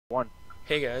One.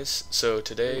 Hey guys, so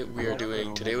today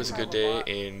today was a good day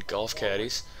in golf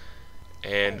caddies,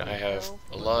 and I have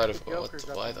a lot of,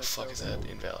 why the fuck is that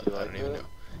invalid? I don't even know.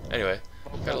 Anyway,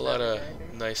 got a lot of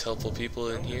nice helpful people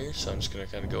in here, so I'm just gonna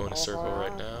kind of go in a circle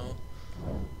right now.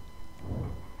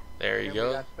 There you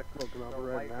go.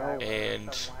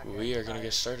 And we are gonna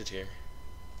get started here.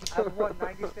 I've won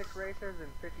 96 races and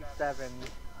 57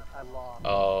 I lost.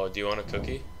 Oh, do you want a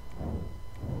cookie?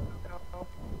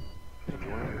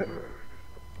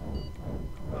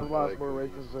 I've lost more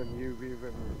races than you've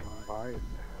even combined.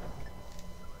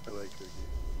 I like cookies.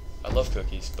 I love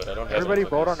cookies, but I don't have Everybody any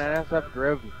vote on cookies. NSF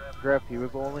Drift. He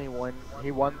was only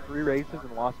he won 3 races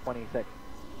and lost 26.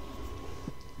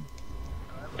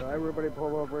 So everybody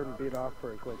pull over and beat off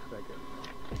for a quick second.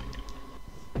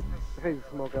 Hey,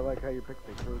 Smoke, I like how you picked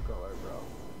the crew color,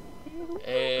 bro.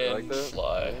 And like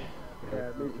fly. Yeah,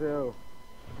 me too.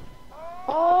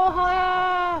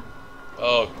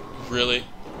 Oh, really?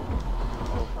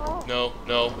 No,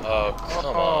 no, oh,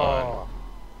 come on.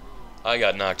 I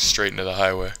got knocked straight into the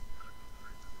highway.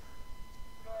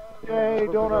 Yay,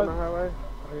 On donuts! the highway?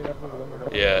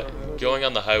 Yeah, going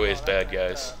on the highway is bad,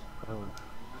 guys.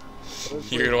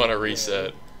 You're gonna want to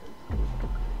reset.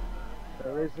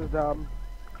 That race is dumb.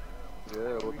 Yeah,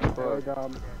 what the Very fuck?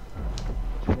 dumb.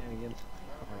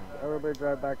 Everybody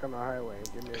drive back on the highway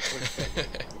and give me a quick second.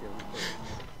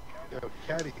 Yo,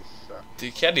 caddies suck.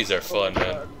 Dude, caddies are fun,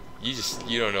 man.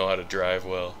 You don't know how to drive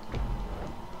well.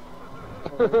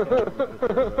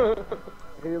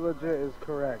 He legit is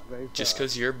correct. They Just suck.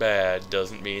 because you're bad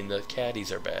doesn't mean that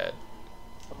caddies are bad.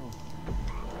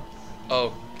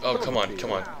 Oh, come on,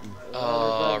 come on.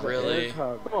 Aw, really?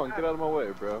 Come on, get out of my way,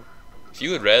 bro. If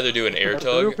you would rather do an air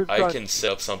tug, I front. can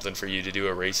set up something for you to do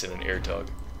a race in an air tug.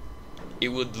 It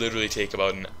would literally take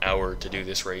about an hour to do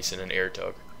this race in an air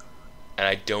tug. And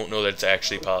I don't know that it's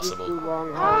actually Too possible.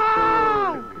 long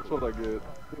haul two. That's what I get.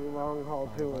 Too long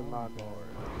haul two and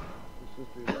lawnmowers. Let's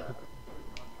just do that.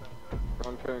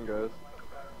 Wrong turn, guys.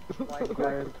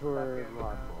 Grand tour and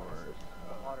lawnmowers.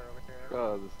 Water over here.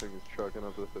 God, this thing is trucking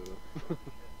up the hill.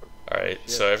 Alright,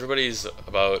 so everybody's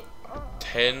about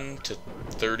 10 to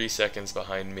 30 seconds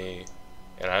behind me,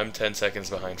 and I'm 10 seconds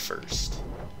behind first.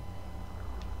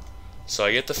 So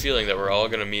I get the feeling that we're all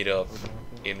gonna meet up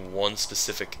in one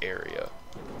specific area.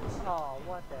 Oh,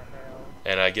 what the hell?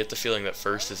 And I get the feeling that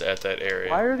first is at that area.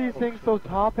 Why are these things so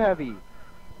top heavy?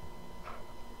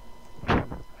 I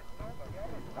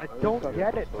don't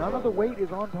get it. None of the weight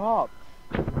is on top.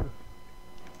 In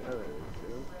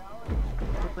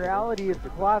reality, it's a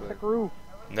classic roof.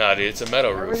 Nah, dude, it's a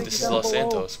metal roof. Everything's This is down Los below.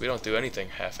 Santos. We don't do anything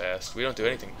half-assed. We don't do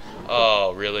anything.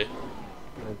 Oh, really?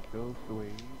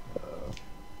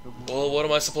 Well, what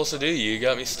am I supposed to do? You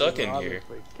got me stuck in here.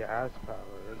 Obviously gas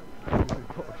powered.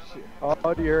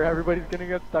 Oh dear, everybody's gonna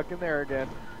get stuck in there again.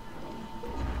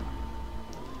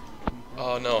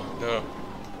 Oh, no, no.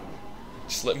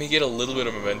 Just let me get a little bit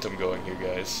of momentum going here,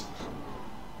 guys.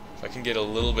 If I can get a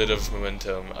little bit of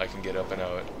momentum, I can get up and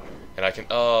out. And I can...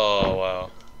 Oh, wow.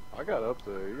 I got up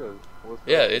there. You guys, what's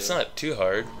Yeah, up it's there? not too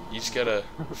hard. You just gotta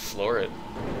floor it.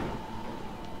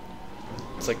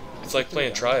 It's like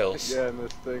playing trials. Yeah, in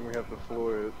this thing we have to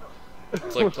floor it.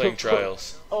 It's like playing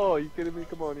trials. Oh, you kidding me?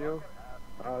 Come on, yo.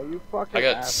 You fucking I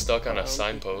got ass stuck on a clown.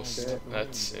 signpost.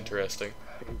 That's interesting.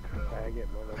 Faggot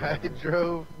I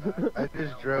motherfucker.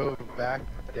 just drove back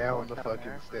down the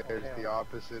fucking stairs the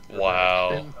opposite Wow.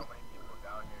 direction.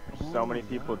 So many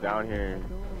people down here.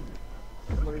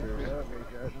 Somebody threw that at me,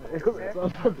 Son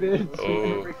of a bitch.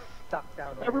 Oh. We're stuck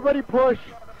down there. Everybody push!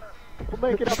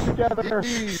 We'll make it up together!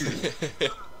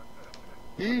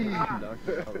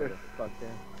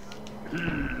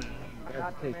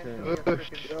 Not to mention Oh, the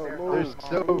freaking Yo, stairs. There's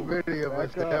so Oh, many of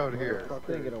us Back up, down here.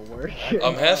 motherfucker. Ain't gonna work.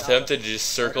 I'm half tempted to just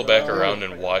circle back around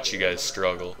and watch you guys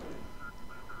struggle.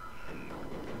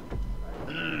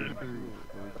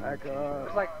 Back It's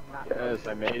up. like not. Yes,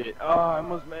 I made it. Oh, I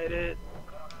almost made it.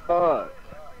 Fuck.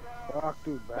 Fuck,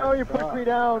 dude, back No, you pushed up. me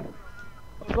down!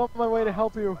 I was on my way to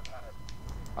help you.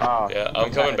 Oh, Yeah,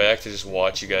 I'm coming back to just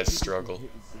watch you guys struggle.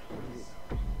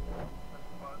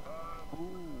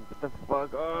 What the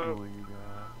fuck? Oh.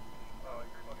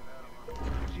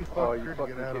 You Oh, you fucker,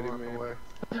 fucking get out of kidding my me. way.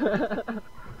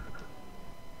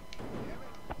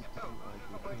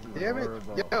 Damn it.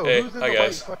 Yo, Hey, who's in hi, the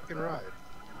guys. white fucking ride?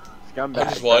 Scumbag. I'm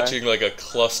just watching like a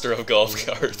cluster of golf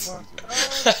carts.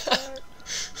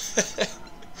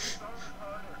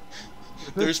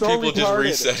 There's so people just retarded.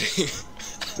 resetting.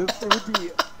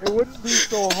 It wouldn't be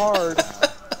so hard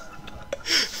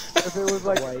if it was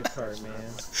like White card,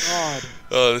 man. God.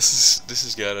 Oh, this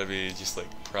has gotta be just like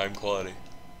prime quality.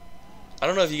 I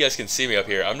don't know if you guys can see me up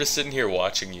here. I'm just sitting here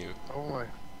watching you. Oh my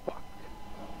fuck.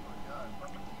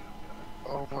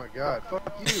 Oh my god.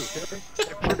 Fuck you, Caddy.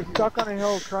 You're stuck on a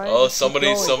hill trying Oh, to keep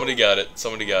going. somebody got it.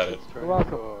 Somebody got it. You're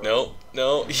welcome. No,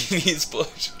 no, he needs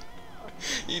push.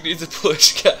 He needs a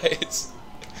push, guys.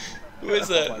 Who is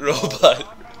that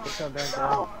robot?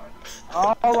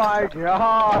 Oh my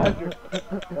god!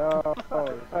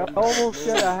 I almost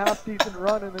get a half decent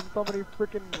run and then somebody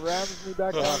freaking rams me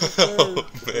back down the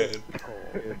stairs.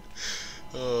 Oh man.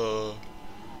 Oh.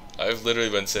 I've literally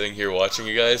been sitting here watching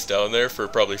you guys down there for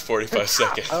probably 45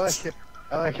 seconds.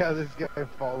 I like how this guy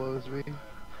follows me.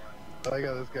 I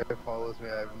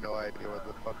have no idea what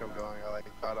the fuck I'm going. I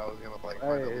thought I was gonna find a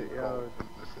loophole in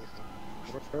the system.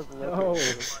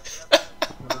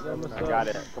 I got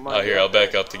it. Come on. Oh, here, I'll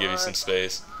back up to give you some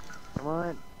space. Come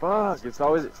on. Fuck. It's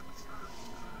always.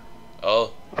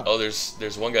 Oh,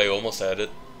 there's one guy who almost had it.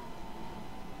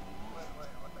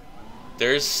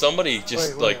 There's somebody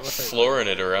just flooring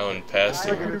it around past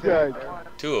you.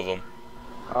 Two of them.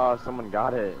 Oh, someone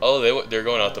got it. Oh, they're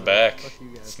going out the back.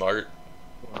 Smart.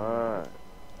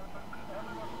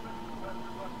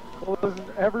 Well, listen,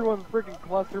 everyone's freaking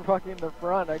clusterfucking in the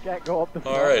front. I can't go up the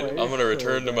front. Alright, I'm gonna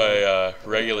return to my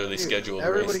regularly scheduled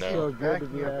race now.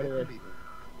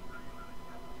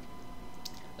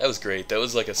 That was great. That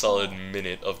was like a solid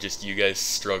minute of just you guys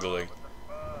struggling.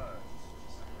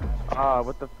 Ah,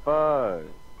 what the fuck?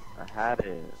 I had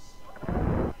it.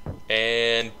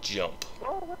 And jump.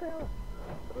 Oh, what the hell?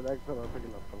 So next time I'm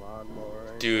picking up the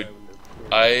lawnmower. Dude,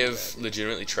 I have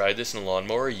legitimately tried this in a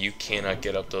lawnmower. You cannot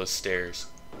get up those stairs.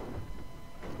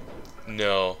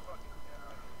 No.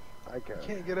 I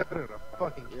can't get up in a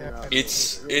fucking cab.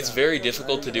 It's very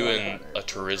difficult to do in a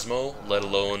Turismo, let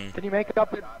alone Can you make it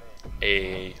up?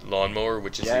 a lawnmower,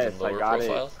 which is Yes, even lower I got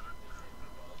profile.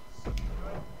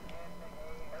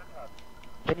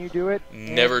 Can you do it?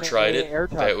 Never in tried a it. air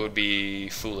tug? That would be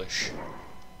foolish.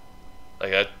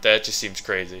 Like that just seems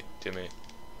crazy to me.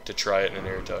 To try it in an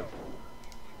air tug.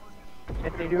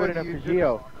 Can you do it in a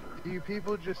Peugeot? Do you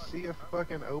people just see a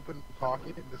fucking open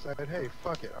pocket and decide, hey,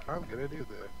 fuck it, I'm gonna do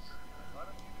this?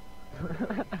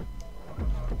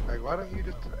 Like, why don't you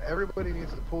just, everybody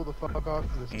needs to pull the fuck off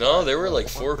to the No, side there were while like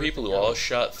one 4 person people who goes. all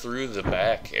shot through the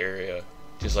back area.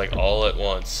 Just like all at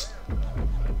once.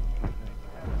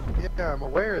 Yeah, I'm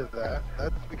aware of that.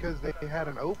 That's because they had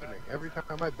an opening. Every time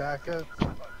I back up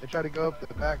and try to go up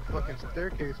the back fucking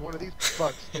staircase, one of these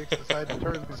fuck sticks decide to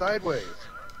turn sideways.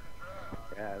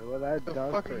 Yeah, well that The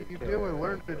does fuck are you doing?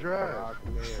 Learn to drive.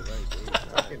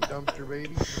 Fucking dumpster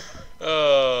baby.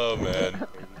 Oh man.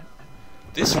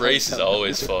 This race is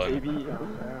always fun. Baby.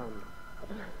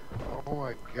 Oh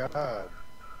my god.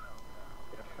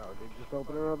 Just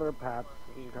open another Pabst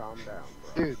and calm down,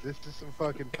 bro. Dude, this is some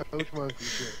fucking coach monkey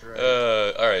shit,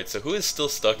 right? Alright, so who is still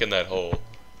stuck in that hole?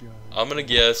 I'm gonna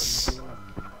guess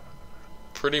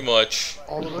pretty much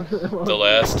All of us? the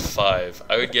last 5.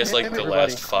 I would guess like the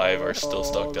last 5 are still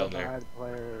stuck down there. Bad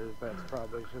players that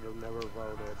probably should have never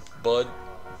voted.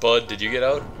 Bud, did you get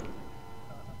out?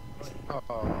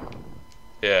 Oh.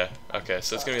 Yeah, okay,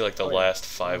 so it's gonna be like the last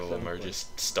 5 of them are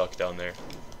just stuck down there.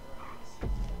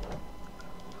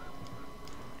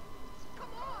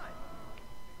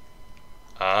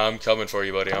 I'm coming for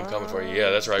you, buddy. I'm coming for you.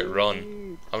 Yeah, that's right.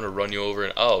 Run. I'm gonna run you over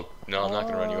and oh no, I'm not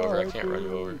gonna run you over. I can't run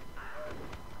you over.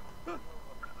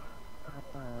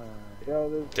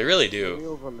 They really do.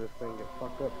 Wheels on this thing get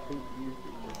fucked up too easy.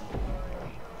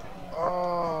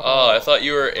 Oh, I thought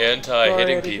you were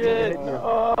anti-hitting people.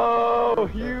 Oh,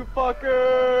 you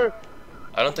fucker!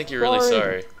 I don't think you're really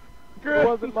sorry. It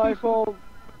wasn't my fault.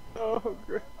 Oh,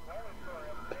 great.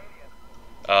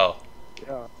 Oh,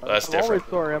 Yeah. that's I'm always different.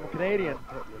 sorry. I'm Canadian.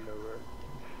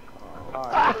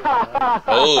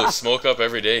 Oh, smoke up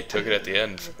every day. Took it at the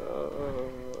end.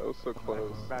 That was so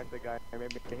close. Back the guy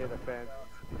made me hit a fence.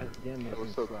 That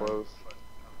was so close.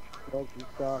 Smoke, you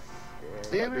suck.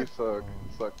 Damn You it. suck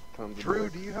tons of Drew,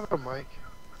 dick. do you have a mic?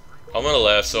 I'm gonna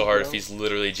laugh so hard if he's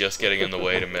literally just getting in the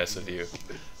way to mess with you.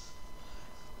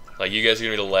 Like, you guys are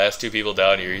gonna be the last 2 people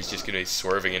down here, he's just gonna be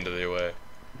swerving into their way.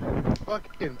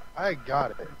 Fucking, I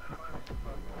got it.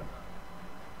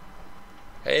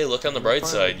 Hey, look on the bright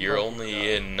side, you're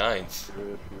only in 9th. Shit,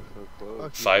 you're so close.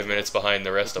 Fuck 5 minutes behind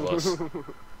the rest of us. He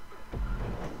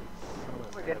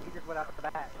just went out the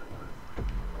back.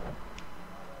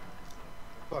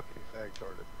 Fucking fag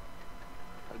tarded.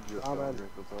 I just Oh, got man.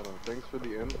 drink the bottle. Thanks for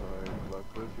the invite.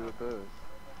 Luckily, you're the best.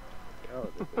 Yo,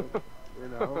 you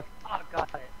know. Oh, got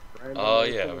it. randomly Oh,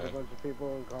 yeah, there's a man. bunch of people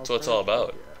in That's what it's all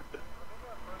about. Yeah.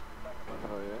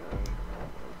 Oh yeah. That's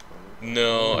funny.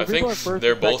 No, I The people think in first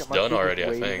they're and second both might done be just already, I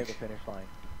waiting think. at the finish line.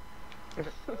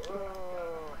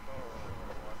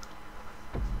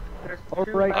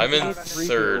 Alright, I'm in we need three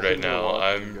third people. right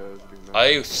now.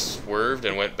 I swerved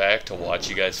and went back to watch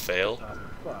you guys fail.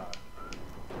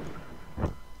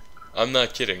 I'm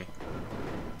not kidding.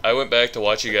 I went back to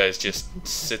watch you guys just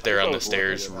sit there on the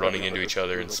stairs, running into each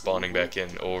other and spawning back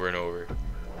in over and over.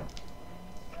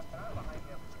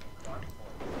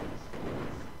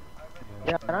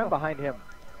 Yeah, and I'm behind him.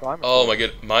 So I'm Oh my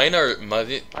god, mine are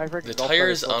the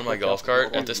tires on my golf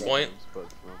cart at this point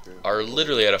are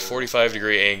literally at a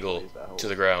 45-degree angle to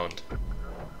the ground.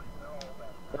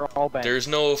 They're all bent. There's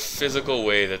no physical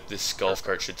way that this golf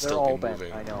cart should They're still all be bent.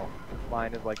 moving. I know.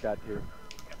 Mine is like that too.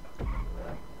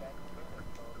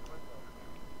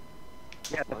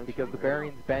 Yeah, that's because the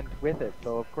bearing's bent with it,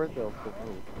 so of course they'll still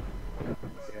move.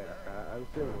 Yeah, I'm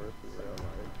feeling worse than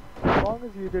you. As long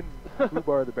as you didn't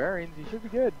foobar the bearings, you should be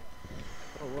good.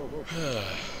 Whoa, whoa,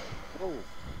 whoa. Whoa.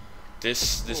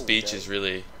 This beach is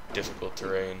really difficult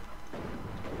terrain.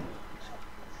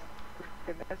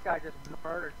 This guy just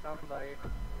murdered somebody.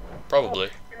 Probably.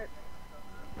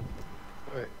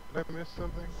 Wait, did I miss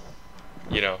something?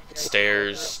 You know,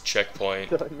 stairs, checkpoint.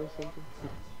 Did I miss something?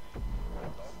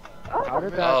 How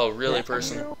did that Oh, really, take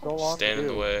person? you so long Stand to in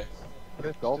the do? way.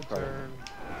 Golf cart. Turn.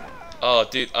 Oh,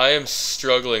 dude, I am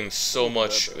struggling so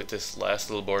much with this last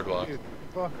little boardwalk. Dude,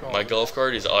 fuck off. My golf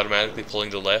cart is automatically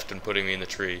pulling to the left and putting me in the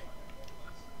tree.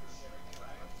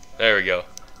 There we go.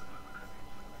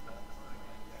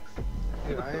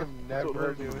 Dude, I am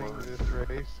never doing this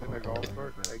race in a golf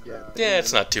cart again. Yeah,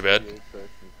 it's not too bad.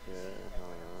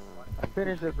 I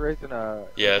finished this race in a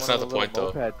Yeah, it's one not of the point,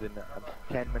 little though. mopeds in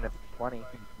 10 minutes 20. Yeah,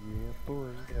 boy.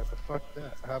 Yeah, but fuck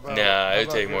that. How about, Nah, how it would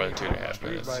about take more than doing 2.5 street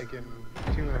minutes. bike in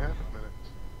 2.5 minutes?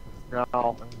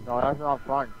 No, that's not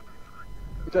fun.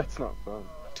 That's not fun.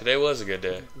 Today was a good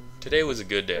day. Today was a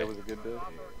good day. That was a good day. Is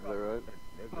that right?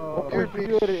 You're a we should piece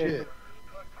do of it in, shit.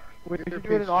 we You're should a do it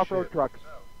piece in of off-road shit. trucks.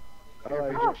 You're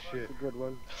a piece of shit. It's a good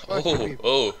one. Fuck you Oh, people.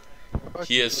 oh. Fuck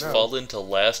He you. has No. fallen to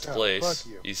last No, place.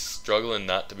 fuck you. He's struggling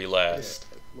not to be last.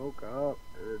 Smoke up.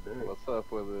 What's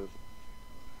up with it?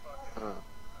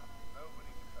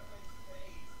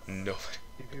 Nobody.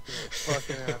 You people are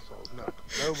fucking assholes. No,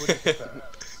 nobody's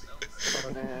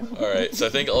fast. Alright, so I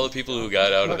think all the people who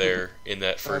got out of there in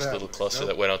that first little cluster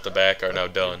that went out the back are now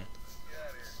done.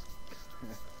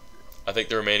 I think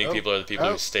the remaining Nope. people are the people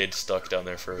who Nope. stayed stuck down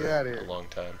there for Get outta a here. long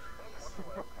time.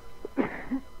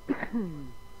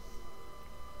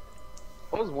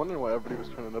 I was wondering why everybody was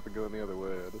turning up and going the other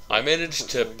way. I managed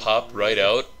to pop right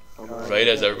out, right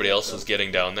as everybody else was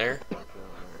getting down there.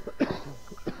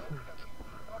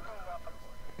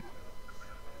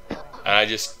 And I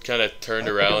just kind of turned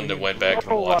around and went back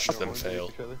and watched them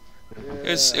fail. It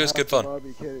was good fun.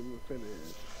 Bobby can't even finish.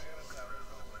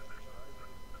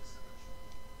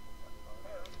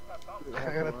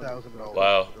 I got $1,000.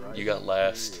 Wow, you got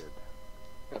last.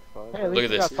 Hey, at Look least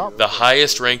at you got this. something. The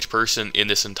highest ranked person in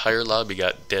this entire lobby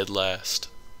got dead last.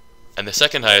 And the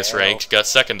second highest ranked got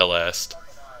second to last.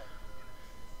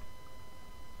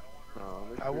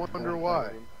 I wonder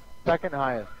why. Second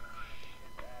highest.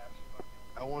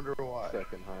 I wonder why.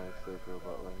 Second highest they feel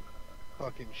about like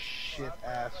Fucking shit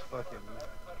ass fucking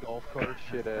golf cart.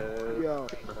 shit ass. Yo,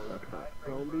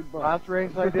 don't be bummed. Last race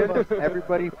I did,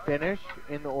 everybody finished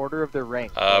in the order of their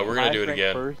rank. We're gonna Highest do it ranked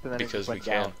again, first, and then it because just we went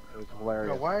can. down. It was Now,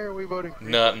 hilarious. why are we voting?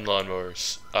 Not in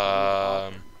lawnmowers.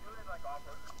 And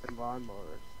lawnmowers.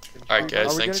 Alright Are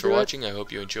guys, we thanks for gonna do it? watching. I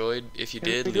hope you enjoyed. If you Can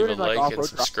we did, do leave it a in, like, like and off-road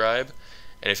truck? subscribe.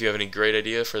 And if you have any great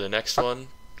idea for the next one,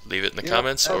 leave it in the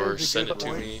comments that or was a send good it to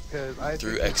point, me 'cause I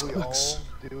through think if we Xbox.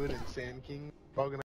 all do it in Sand King, we're all gonna